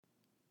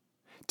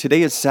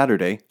Today is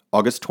Saturday,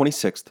 August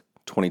 26th,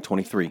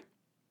 2023.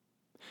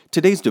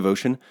 Today's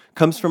devotion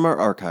comes from our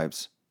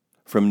archives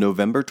from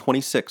November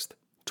 26th,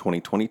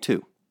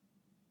 2022.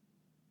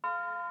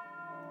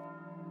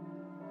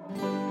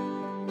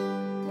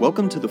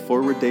 Welcome to the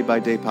Forward Day by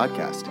Day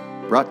podcast,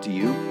 brought to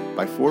you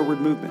by Forward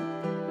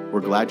Movement.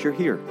 We're glad you're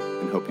here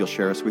and hope you'll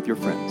share us with your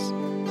friends.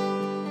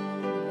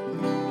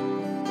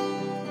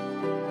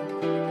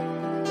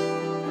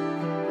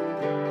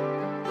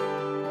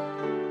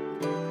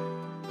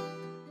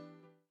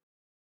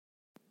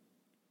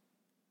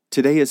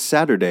 Today is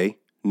Saturday,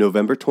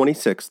 November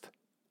 26th,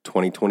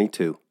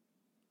 2022.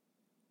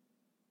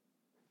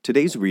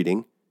 Today's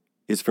reading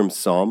is from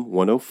Psalm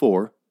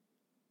 104,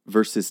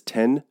 verses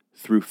 10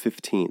 through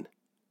 15.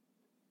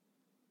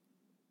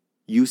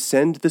 You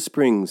send the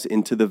springs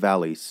into the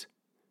valleys.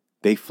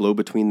 They flow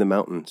between the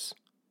mountains.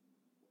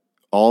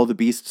 All the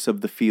beasts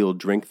of the field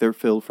drink their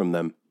fill from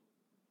them,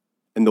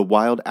 and the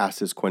wild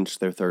asses quench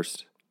their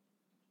thirst.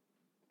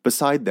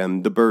 Beside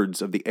them the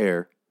birds of the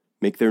air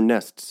make their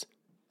nests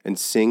and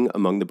sing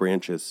among the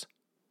branches.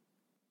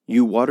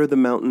 You water the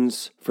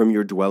mountains from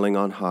your dwelling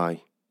on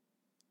high.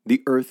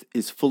 The earth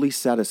is fully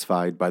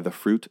satisfied by the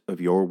fruit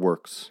of your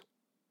works.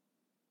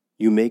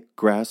 You make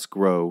grass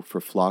grow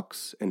for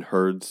flocks and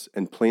herds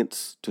and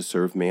plants to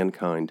serve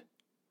mankind.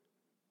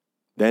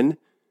 Then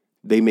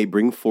they may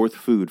bring forth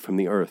food from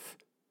the earth,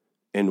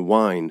 and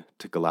wine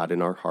to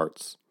gladden our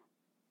hearts.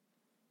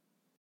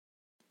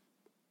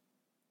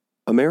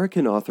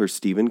 American author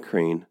Stephen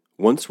Crane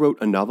once wrote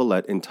a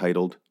novelette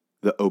entitled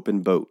The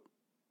Open Boat.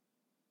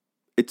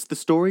 It's the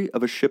story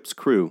of a ship's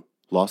crew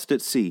lost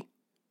at sea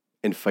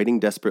and fighting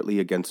desperately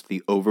against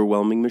the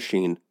overwhelming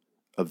machine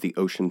of the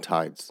ocean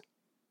tides.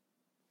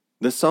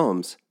 The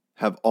Psalms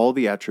have all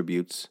the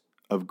attributes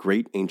of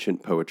great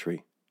ancient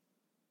poetry.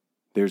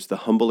 There's the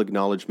humble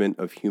acknowledgement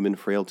of human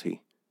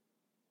frailty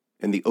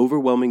and the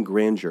overwhelming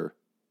grandeur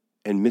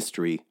and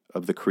mystery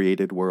of the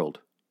created world.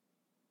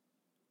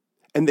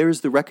 And there is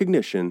the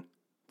recognition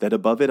that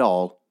above it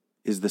all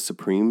is the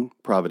supreme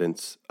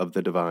providence of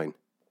the divine.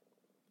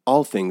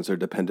 All things are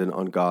dependent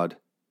on God,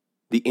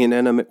 the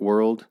inanimate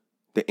world,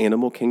 the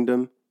animal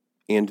kingdom,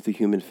 and the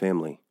human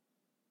family.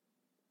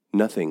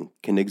 Nothing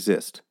can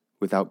exist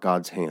without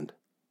God's hand.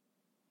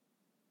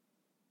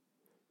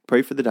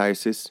 Pray for the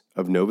Diocese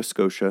of Nova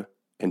Scotia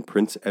and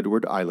Prince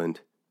Edward Island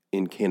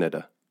in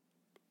Canada.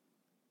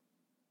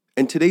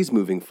 And today's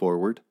moving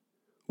forward,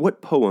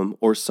 what poem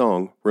or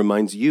song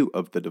reminds you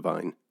of the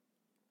divine?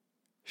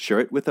 Share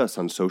it with us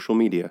on social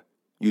media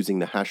using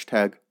the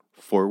hashtag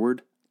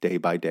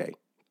ForwardDayByDay.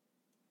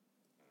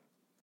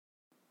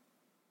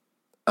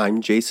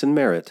 I'm Jason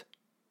Merritt,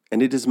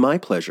 and it is my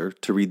pleasure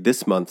to read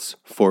this month's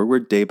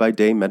Forward Day by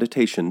Day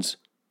Meditations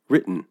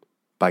written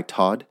by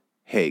Todd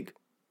Haig.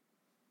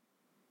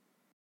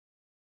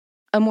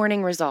 A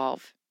morning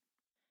resolve.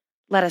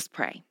 Let us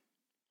pray.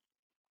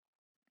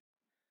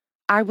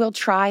 I will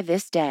try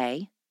this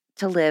day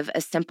to live a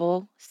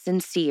simple,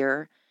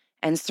 sincere,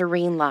 and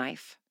serene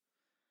life,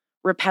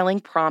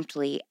 repelling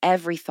promptly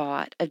every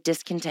thought of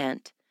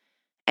discontent,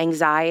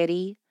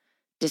 anxiety,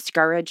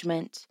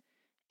 discouragement,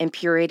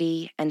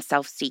 impurity, and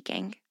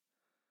self-seeking,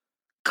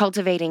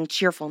 cultivating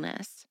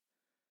cheerfulness,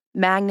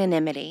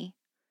 magnanimity,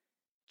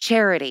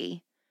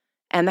 charity,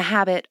 and the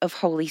habit of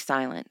holy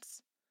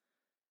silence,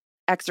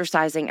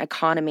 exercising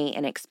economy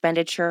in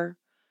expenditure,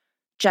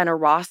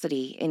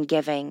 generosity in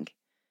giving,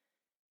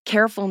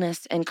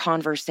 carefulness in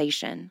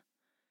conversation,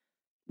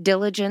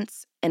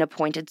 diligence in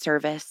appointed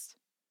service,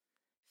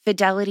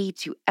 fidelity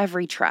to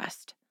every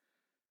trust,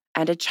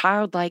 and a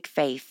childlike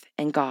faith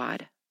in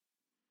God.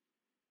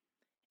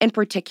 In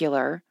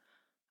particular,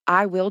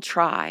 I will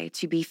try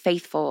to be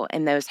faithful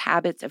in those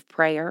habits of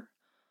prayer,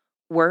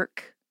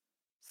 work,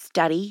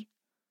 study,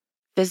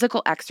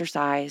 physical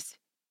exercise,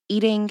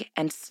 eating,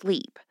 and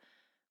sleep,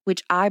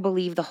 which I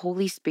believe the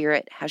Holy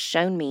Spirit has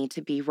shown me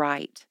to be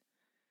right.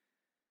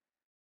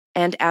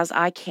 And as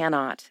I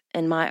cannot,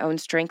 in my own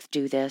strength,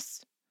 do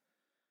this,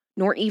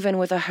 nor even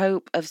with a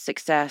hope of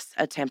success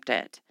attempt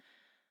it,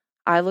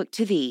 I look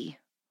to Thee,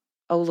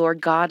 O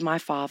Lord God my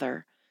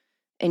Father,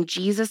 and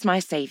Jesus my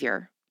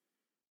Savior,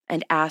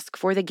 and ask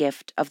for the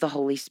gift of the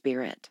Holy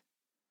Spirit.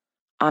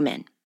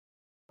 Amen.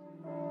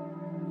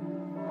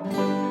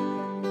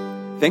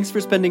 Thanks for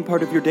spending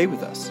part of your day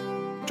with us.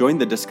 Join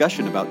the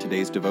discussion about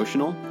today's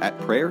devotional at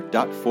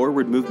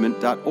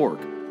prayer.forwardmovement.org,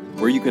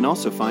 where you can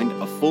also find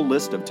a full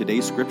list of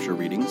today's scripture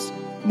readings,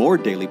 more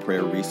daily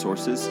prayer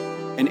resources,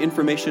 and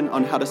information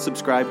on how to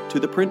subscribe to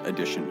the print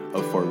edition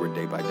of Forward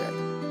Day by Day.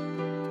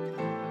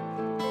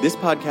 This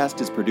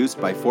podcast is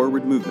produced by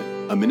Forward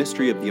Movement, a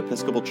ministry of the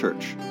Episcopal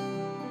Church.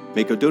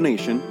 Make a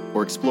donation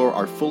or explore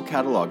our full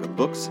catalog of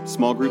books,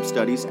 small group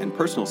studies, and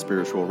personal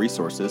spiritual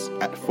resources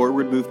at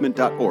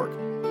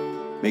forwardmovement.org.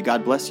 May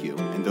God bless you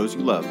and those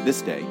you love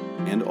this day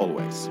and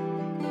always.